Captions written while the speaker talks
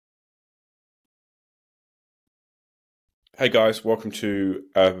Hey guys, welcome to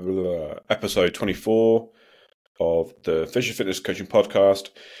episode 24 of the Fisher Fitness Coaching Podcast.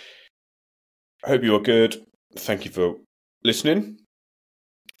 I hope you are good. Thank you for listening,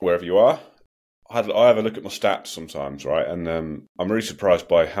 wherever you are. I have a look at my stats sometimes, right? And I'm really surprised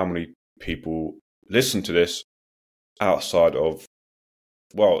by how many people listen to this outside of,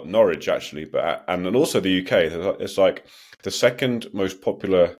 Norwich actually, and also the UK. It's like the second most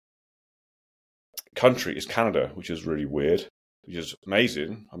popular country is Canada, which is really weird, which is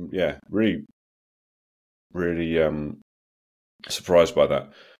amazing. Really surprised by that.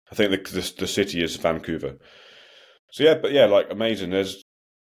 I think the city is Vancouver. So like amazing. There's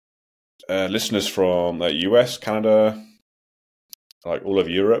listeners from US, Canada, like all over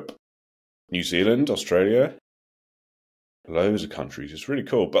Europe, New Zealand, Australia, loads of countries. It's really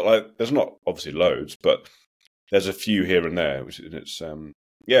cool. But like, there's not obviously loads, but there's a few here and there.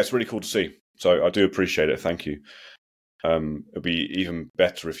 It's really cool to see. So I do appreciate it. Thank you. It'd be even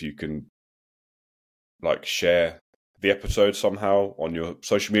better if you can like share the episode somehow on your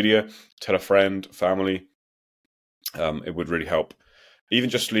social media, tell a friend, family. It would really help. Even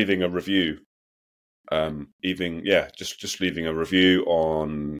just leaving a review. Just leaving a review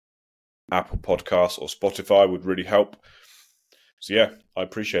on Apple Podcasts or Spotify would really help. So yeah, I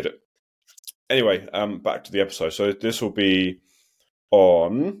appreciate it. Anyway, back to the episode. So this will be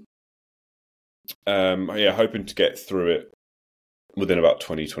on, hoping to get through it within about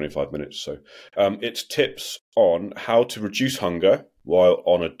 20-25 minutes. So it's tips on how to reduce hunger while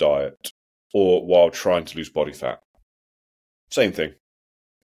on a diet or while trying to lose body fat. Same thing.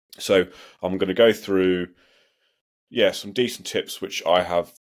 So I'm going to go through, some decent tips which I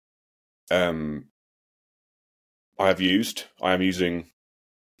have used. I am using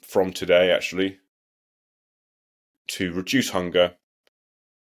from today actually to reduce hunger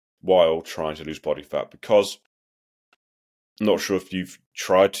while trying to lose body fat, because I'm not sure if you've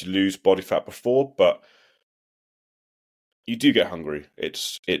tried to lose body fat before, but you do get hungry.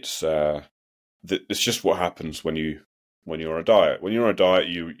 It's just what happens when you're on a diet. When you're on a diet,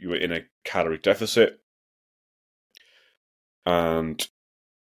 you are in a calorie deficit, and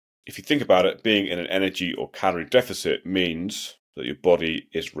if you think about it, being in an energy or calorie deficit means that your body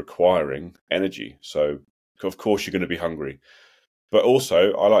is requiring energy. So, of course, you're going to be hungry. But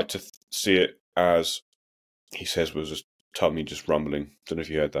also, I like to see it as, he says, was his tummy just rumbling. Don't know if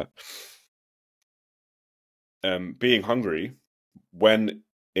you heard that. Being hungry when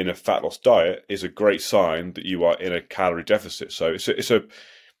in a fat loss diet is a great sign that you are in a calorie deficit. So it's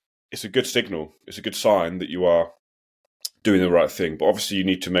a good signal. It's a good sign that you are doing the right thing. But obviously you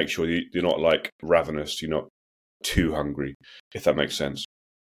need to make sure you're not like ravenous. You're not too hungry, if that makes sense.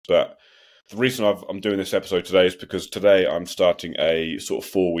 But the reason I'm doing this episode today is because today I'm starting a sort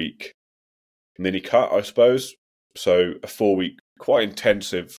of 4-week mini cut, I suppose. So a 4-week, quite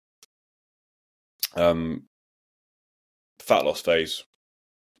intensive fat loss phase,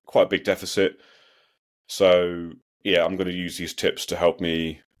 quite a big deficit. So yeah, I'm going to use these tips to help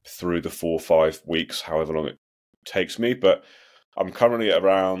me through the 4 or 5 weeks, however long it takes me. But I'm currently at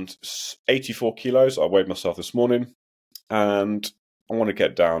around 84 kilos. I weighed myself this morning, and I want to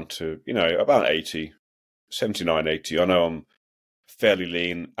get down to, about 80, 79, 80. I know I'm fairly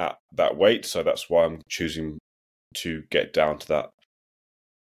lean at that weight, so that's why I'm choosing to get down to that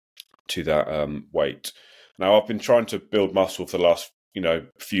weight. Now, I've been trying to build muscle for the last,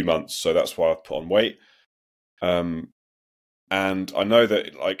 few months, so that's why I've put on weight. And I know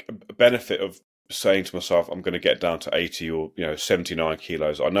that like a benefit of saying to myself, I'm going to get down to 80 or 79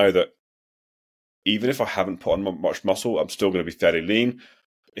 kilos. I know that even if I haven't put on much muscle, I'm still going to be fairly lean.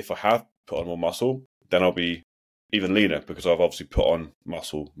 If I have put on more muscle, then I'll be even leaner because I've obviously put on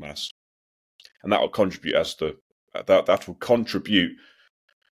muscle mass, and that will contribute that will contribute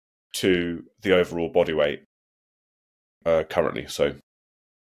to the overall body weight currently. So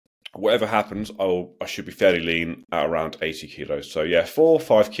whatever happens, I should be fairly lean at around 80 kilos. So yeah, 4 or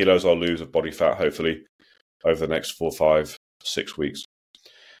 5 kilos I'll lose of body fat hopefully over the next 4, 5, 6 weeks.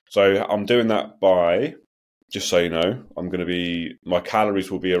 So I'm doing that by, just so you know, my calories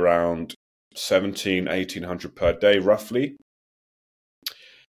will be around 1,800 per day roughly.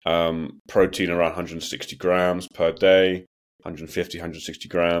 Protein around 160 grams per day, 150, 160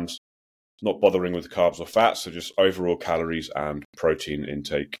 grams. Not bothering with carbs or fats, so just overall calories and protein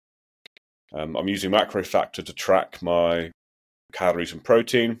intake. I'm using MacroFactor to track my calories and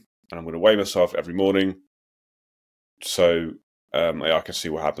protein, and I'm going to weigh myself every morning so I can see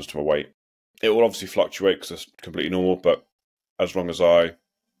what happens to my weight. It will obviously fluctuate because it's completely normal, but as long as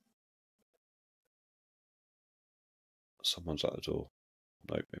someone's at the door.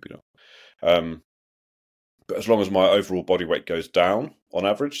 No, maybe not. But as long as my overall body weight goes down on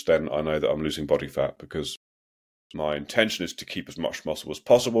average, then I know that I'm losing body fat, because my intention is to keep as much muscle as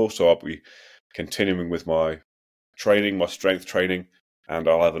possible. So I'll be continuing with my training, my strength training, and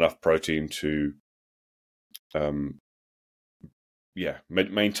I'll have enough protein to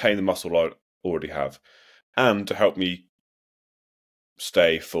maintain the muscle I already have, and to help me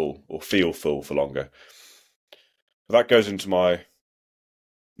stay full or feel full for longer. That goes into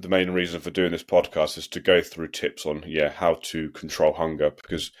the main reason for doing this podcast, is to go through tips on how to control hunger,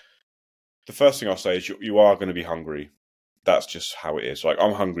 because the first thing I'll say is you are going to be hungry. That's just how it is. Like,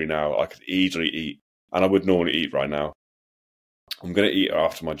 I'm hungry now. I could easily eat, and I would normally eat right now. I'm going to eat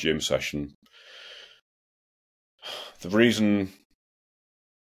after my gym session. The reason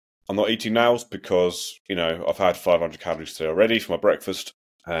I'm not eating now is because, I've had 500 calories today already for my breakfast.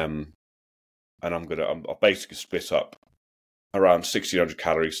 And I'll basically split up around 1,600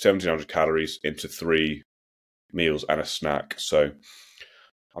 calories, 1,700 calories into 3 meals and a snack. So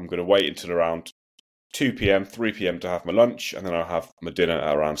I'm going to wait until around 2 p.m., 3 p.m. to have my lunch, and then I'll have my dinner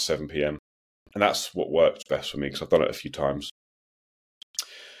at around 7 p.m. And that's what works best for me, because I've done it a few times.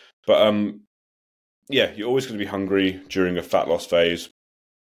 But you're always going to be hungry during a fat loss phase,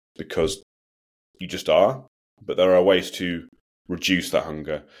 because you just are. But there are ways to reduce that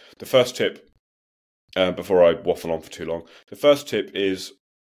hunger. The first tip, before I waffle on for too long, the first tip is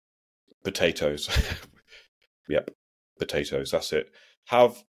potatoes. Yep, potatoes, that's it.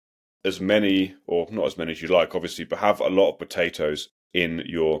 Have as many, or not as many as you like, obviously, but have a lot of potatoes in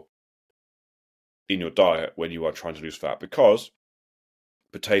your diet when you are trying to lose fat, because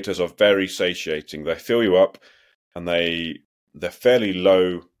potatoes are very satiating. They fill you up, and they're fairly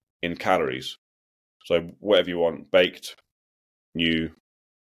low in calories. So whatever you want, baked, new,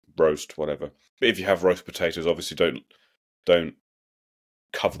 roast, whatever. But if you have roast potatoes, obviously don't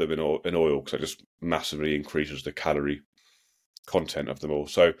cover them in oil, because it just massively increases the calorie content of them all.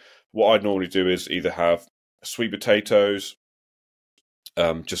 So what I'd normally do is either have sweet potatoes,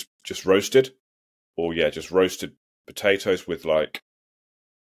 just roasted, or just roasted potatoes with like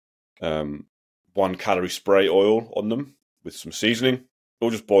 1 calorie spray oil on them with some seasoning,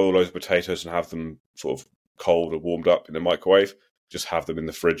 or just boil those potatoes and have them sort of cold or warmed up in the microwave. Just have them in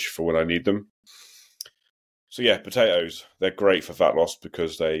the fridge for when I need them. So potatoes, they're great for fat loss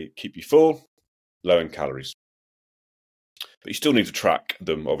because they keep you full, low in calories. But you still need to track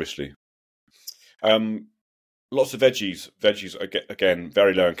them, obviously. Lots of veggies. Veggies are, again,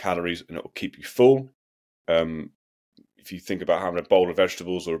 very low in calories, and it will keep you full. If you think about having a bowl of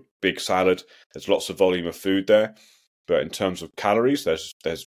vegetables or a big salad, there's lots of volume of food there. But in terms of calories, there's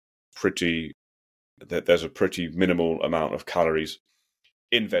a pretty minimal amount of calories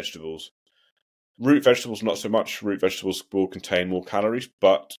in vegetables. Root vegetables, not so much. Root vegetables will contain more calories,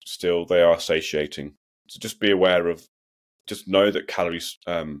 but still they are satiating. So just be aware of, just know that calories,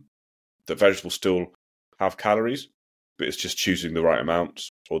 that vegetables still have calories, but it's just choosing the right amounts,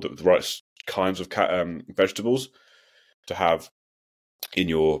 or the right kinds of vegetables to have in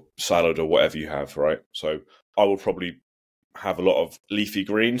your salad or whatever you have, right? So I will probably have a lot of leafy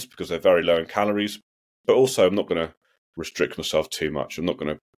greens because they're very low in calories, but also I'm not going to restrict myself too much. I'm not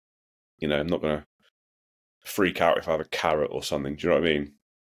going to freak out if I have a carrot or something. Do you know what I mean?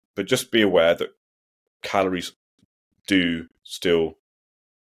 But just be aware that calories are still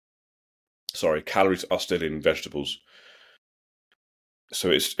in vegetables. So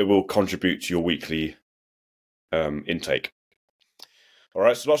it will contribute to your weekly intake. All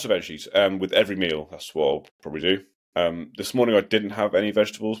right, so lots of veggies with every meal. That's what I'll probably do. This morning I didn't have any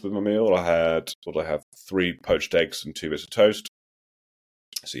vegetables with my meal. I had 3 poached eggs and 2 bits of toast.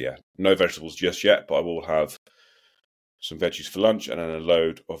 So no vegetables just yet, but I will have some veggies for lunch and then a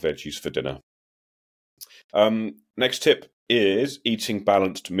load of veggies for dinner. Next tip is eating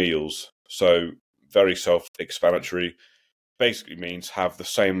balanced meals. So very self-explanatory. Basically means have the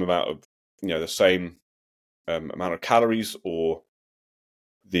same amount of amount of calories, or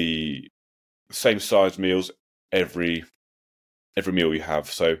the same size meals every meal you have.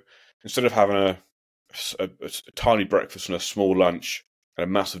 So instead of having a tiny breakfast and a small lunch and a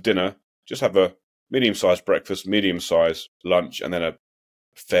massive dinner, just have a medium-sized breakfast, medium-sized lunch, and then a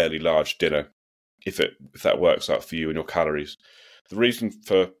fairly large dinner, if that works out for you and your calories. The reason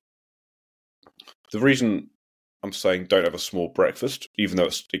I'm saying don't have a small breakfast, even though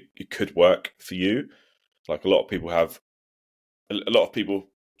it could work for you, like a lot of people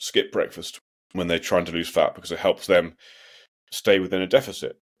skip breakfast when they're trying to lose fat because it helps them stay within a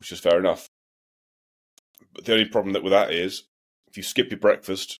deficit, which is fair enough. But the only problem with that is, if you skip your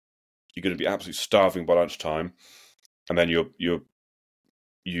breakfast, you're going to be absolutely starving by lunchtime, and then you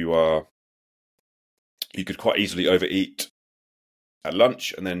are you could quite easily overeat at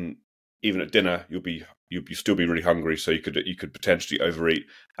lunch, and then even at dinner you'll still be really hungry. So you could potentially overeat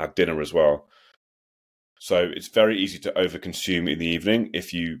at dinner as well. So it's very easy to overconsume in the evening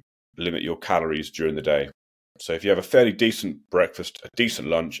if you limit your calories during the day. So if you have a fairly decent breakfast, a decent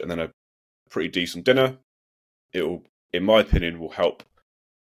lunch, and then a pretty decent dinner, it will, in my opinion, will help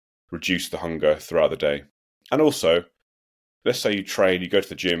reduce the hunger throughout the day. And also, let's say you train, you go to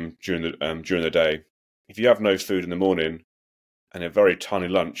the gym during the day. If you have no food in the morning and a very tiny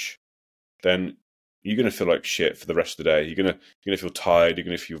lunch, then you're going to feel like shit for the rest of the day. You're going to feel tired. You're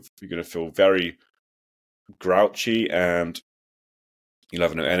going to feel very grouchy, and you'll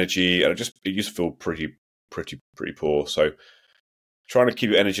have no energy, and you just feel pretty poor. So trying to keep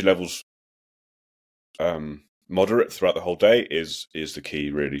your energy levels moderate throughout the whole day is the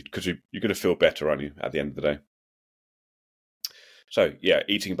key, really, because you're going to feel better, aren't you, at the end of the day. So yeah,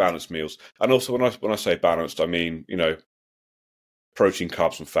 eating balanced meals. And also when I say balanced, I mean, protein,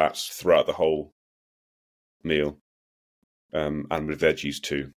 carbs and fats throughout the whole meal, and with veggies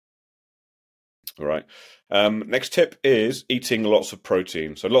too. All right. Next tip is eating lots of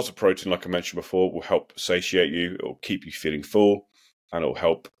protein. So lots of protein, like I mentioned before, will help satiate you. It will keep you feeling full, and it will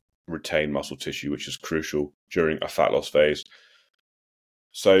help retain muscle tissue, which is crucial during a fat loss phase.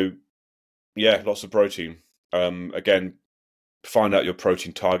 So yeah, lots of protein. Again, find out your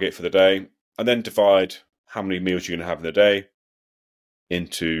protein target for the day, and then divide how many meals you're going to have in the day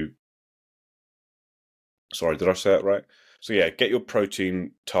into... Sorry, did I say that right? So yeah, get your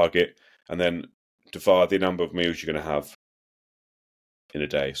protein target and then divide the number of meals you're going to have in a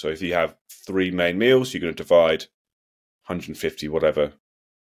day. So if you have 3 main meals, you're going to divide 150 whatever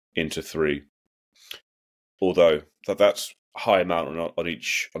into 3. Although that's a high amount on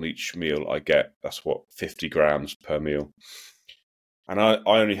each meal I get. That's 50 grams per meal. And I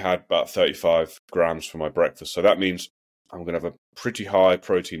only had about 35 grams for my breakfast. So that means I'm going to have a pretty high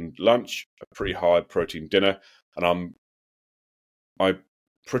protein lunch, a pretty high protein dinner, and I'm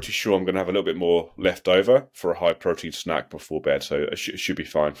pretty sure I'm going to have a little bit more left over for a high protein snack before bed. So it should be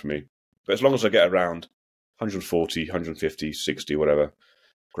fine for me. But as long as I get around 140, 150, 60, whatever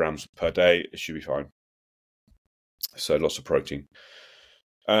grams per day, it should be fine. So lots of protein.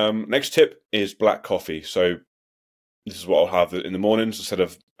 Next tip is black coffee. So this is what I'll have in the mornings instead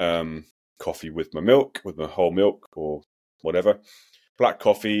of coffee with my milk, with my whole milk or whatever. Black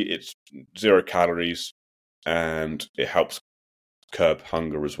coffee, it's 0 calories, and it helps curb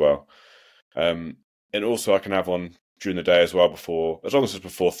hunger as well. And also I can have one during the day as well, as long as it's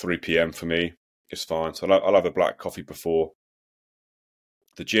before 3 p.m. for me, it's fine. So I'll have a black coffee before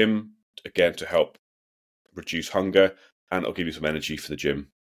the gym, again, to help reduce hunger, and it'll give you some energy for the gym.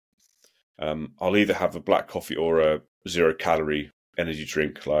 I'll either have a black coffee or a 0 calorie energy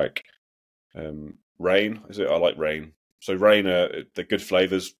drink like Reign. I like Reign. So Reign, they're good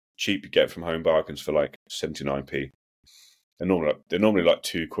flavors, cheap. You get from Home Bargains for like 79p. They're normally like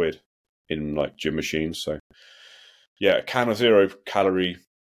 £2 in like gym machines. So yeah, a can of 0 calorie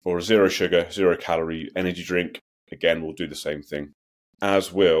or a 0 sugar, 0 calorie energy drink, again, will do the same thing,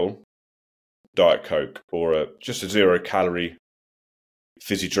 as will Diet Coke or just a 0 calorie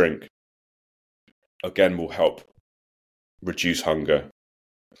fizzy drink. Again, will help reduce hunger.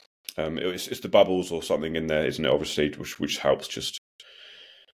 It's the bubbles or something in there, isn't it? Obviously, which helps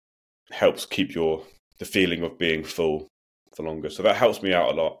keep the feeling of being full for longer. So that helps me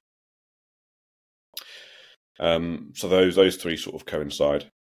out a lot. So those 3 sort of coincide.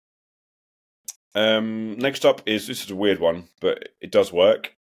 Next up this is a weird one, but it does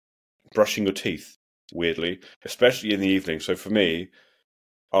work. Brushing your teeth, weirdly, especially in the evening. So for me,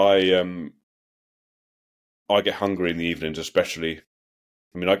 I get hungry in the evenings, especially.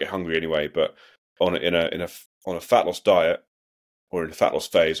 I mean, I get hungry anyway, but on a fat loss diet or in a fat loss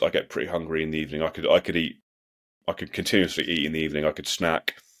phase, I get pretty hungry in the evening. I could continuously eat in the evening. I could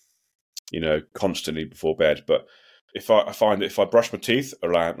snack, constantly before bed. But I find that if I brush my teeth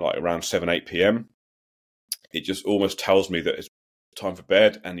around 7, 8 p.m, it just almost tells me that it's time for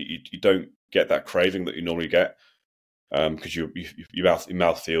bed, and you don't get that craving that you normally get, because your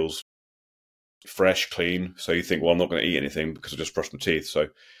mouth feels fresh, clean. So you think, well, I'm not going to eat anything because I just brushed my teeth. So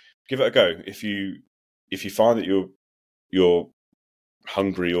give it a go. If you find that you're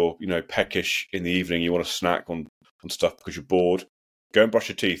hungry or peckish in the evening, you want to snack on stuff because you're bored, go and brush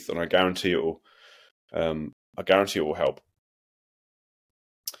your teeth, and I guarantee it will help.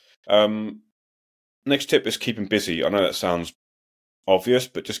 Next tip is keeping busy. I know that sounds obvious,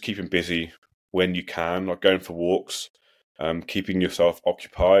 but just keeping busy when you can, like going for walks. Keeping yourself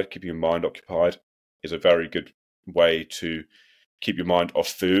occupied, keeping your mind occupied is a very good way to keep your mind off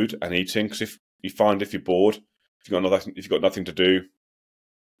food and eating. Because you find if you're bored, if you've got nothing to do,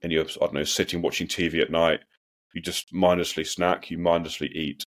 and you're, I don't know, sitting watching TV at night, you just mindlessly snack, you mindlessly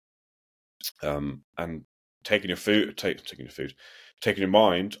eat, and taking your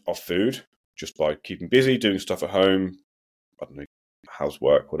mind off food just by keeping busy, doing stuff at home, I don't know,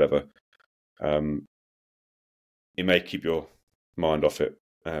 housework, whatever. It may keep your mind off it.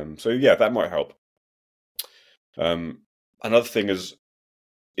 So yeah, that might help. Another thing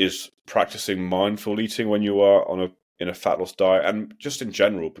is practicing mindful eating when you are in a fat loss diet, and just in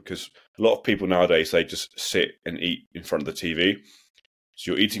general, because a lot of people nowadays, they just sit and eat in front of the TV.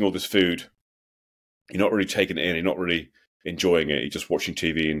 So you're eating all this food, you're not really taking it in, you're not really enjoying it, you're just watching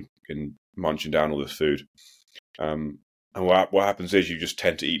TV and munching down all this food. And what happens is you just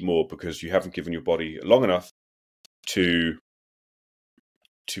tend to eat more because you haven't given your body long enough to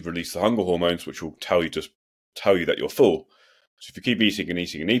release the hunger hormones, which will tell you that you're full. So if you keep eating and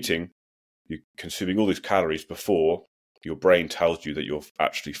eating and eating, you're consuming all these calories before your brain tells you that you're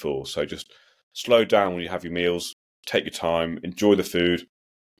actually full. So just slow down when you have your meals, take your time, enjoy the food,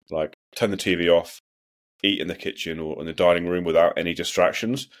 like turn the TV off, eat in the kitchen or in the dining room without any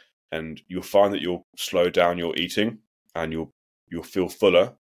distractions, and you'll find that you'll slow down your eating and you'll feel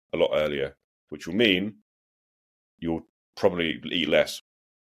fuller a lot earlier, which will mean you'll probably eat less.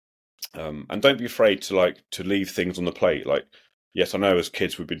 And don't be afraid to leave things on the plate. Like, yes, I know as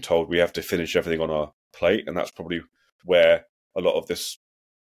kids we've been told we have to finish everything on our plate, and that's probably where a lot of this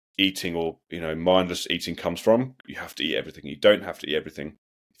eating or mindless eating comes from. You have to eat everything. You don't have to eat everything.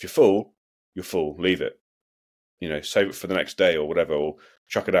 If you're full, you're full. Leave it. Save it for the next day or whatever, or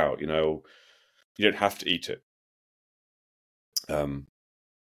chuck it out. You don't have to eat it. So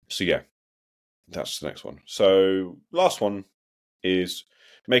yeah, that's the next one. So last one is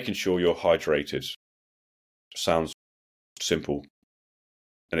making sure you're hydrated. Sounds simple,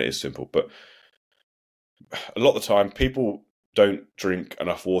 and it is simple, but a lot of the time people don't drink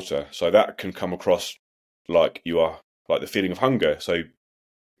enough water, so that can come across like you are like the feeling of hunger. So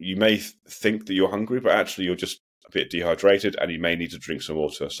you may think that you're hungry, but actually you're just a bit dehydrated and you may need to drink some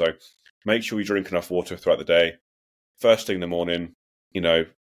water. So make sure you drink enough water throughout the day. First thing in the morning,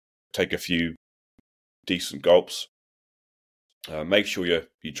 take a few decent gulps. Make sure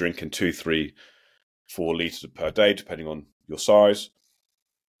you're drinking 2, 3, 4 litres per day, depending on your size.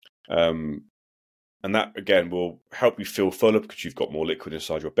 And that, again, will help you feel fuller because you've got more liquid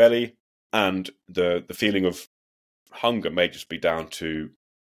inside your belly. And the feeling of hunger may just be down to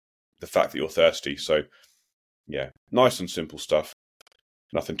the fact that you're thirsty. So, yeah, nice and simple stuff.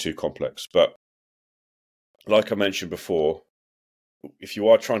 Nothing too complex. But like I mentioned before, if you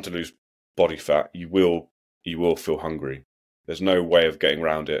are trying to lose body fat, you will feel hungry. There's no way of getting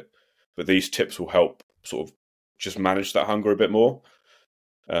around it. But these tips will help sort of just manage that hunger a bit more.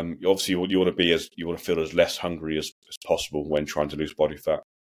 Obviously, you want to feel as less hungry as possible when trying to lose body fat.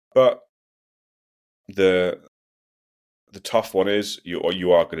 But the tough one is you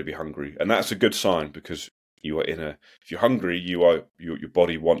are going to be hungry, and that's a good sign because if you're hungry, your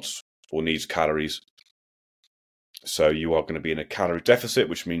body wants or needs calories. So you are going to be in a calorie deficit,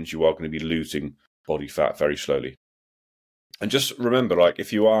 which means you are going to be losing body fat very slowly. And just remember, like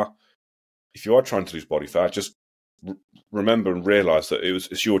if you are trying to lose body fat, just remember and realize that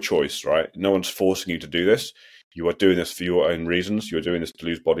it's your choice, right? No one's forcing you to do this. You are doing this for your own reasons. You're doing this to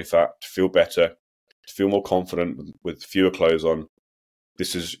lose body fat, to feel better, to feel more confident with fewer clothes on.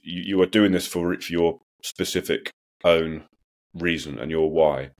 You are doing this for your specific own reason and your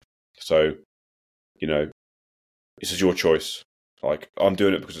why. So, this is your choice. Like, I'm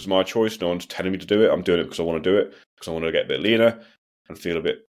doing it because it's my choice. No one's telling me to do it. I'm doing it because I want to do it, because I want to get a bit leaner and feel a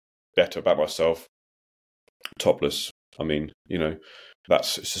bit better about myself. Topless. I mean,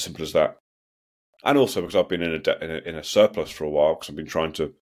 it's as simple as that. And also because I've been in a surplus for a while because I've been trying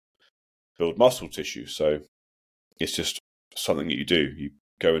to build muscle tissue. So it's just something that you do. You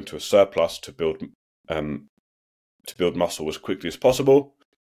go into a surplus to build muscle as quickly as possible,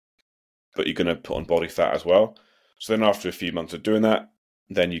 but you're going to put on body fat as well. So then after a few months of doing that,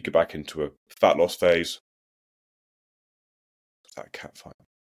 then you get back into a fat loss phase. That cat fight.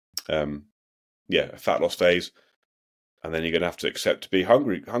 A fat loss phase. And then you're going to have to accept to be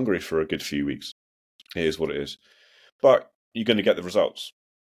hungry for a good few weeks. It is what it is. But you're going to get the results.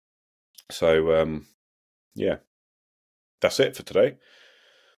 So, that's it for today.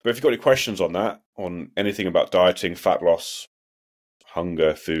 But if you've got any questions on that, on anything about dieting, fat loss,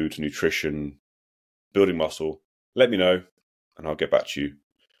 hunger, food, nutrition, building muscle, let me know and I'll get back to you.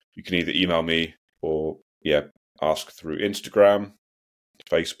 You can either email me or, ask through Instagram,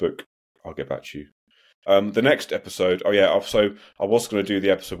 Facebook. I'll get back to you. The next episode, so I was going to do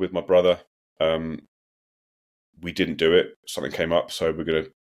the episode with my brother we didn't do it. Something came up, so we're going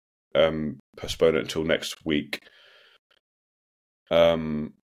to postpone it until next week.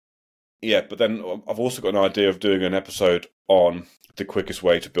 Yeah, but then I've also got an idea of doing an episode on the quickest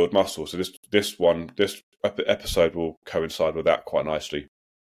way to build muscle. So this episode will coincide with that quite nicely.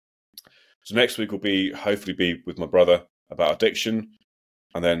 So next week will hopefully be with my brother about addiction,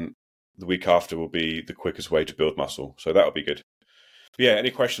 and then the week after will be the quickest way to build muscle. So that'll be good. But yeah,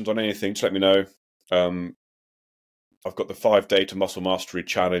 any questions on anything, just let me know. I've got the 5-day to muscle mastery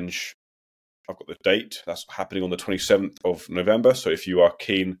challenge. I've got the date. That's happening on the 27th of November. So if you are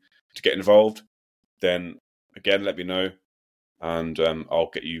keen to get involved, then again, let me know, and I'll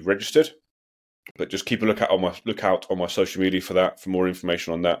get you registered. But just keep a lookout on my social media for that, for more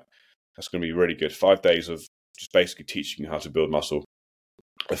information on that. That's going to be really good. 5 days of just basically teaching you how to build muscle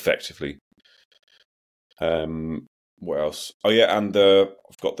effectively. What else? Oh yeah, and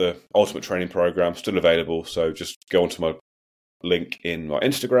I've got the Ultimate Training Program still available. So just go onto my link in my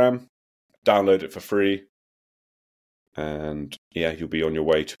Instagram, download it for free, and yeah, you'll be on your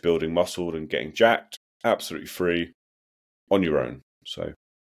way to building muscle and getting jacked, absolutely free, on your own. So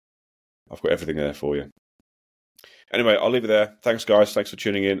I've got everything there for you. Anyway, I'll leave it there. Thanks, guys. Thanks for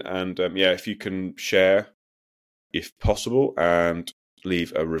tuning in. And yeah, if you can share, if possible, and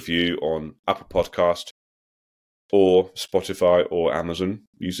leave a review on Apple Podcast or Spotify or Amazon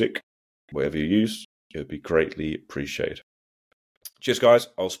Music, whatever you use, it would be greatly appreciated. Cheers, guys.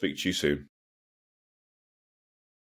 I'll speak to you soon.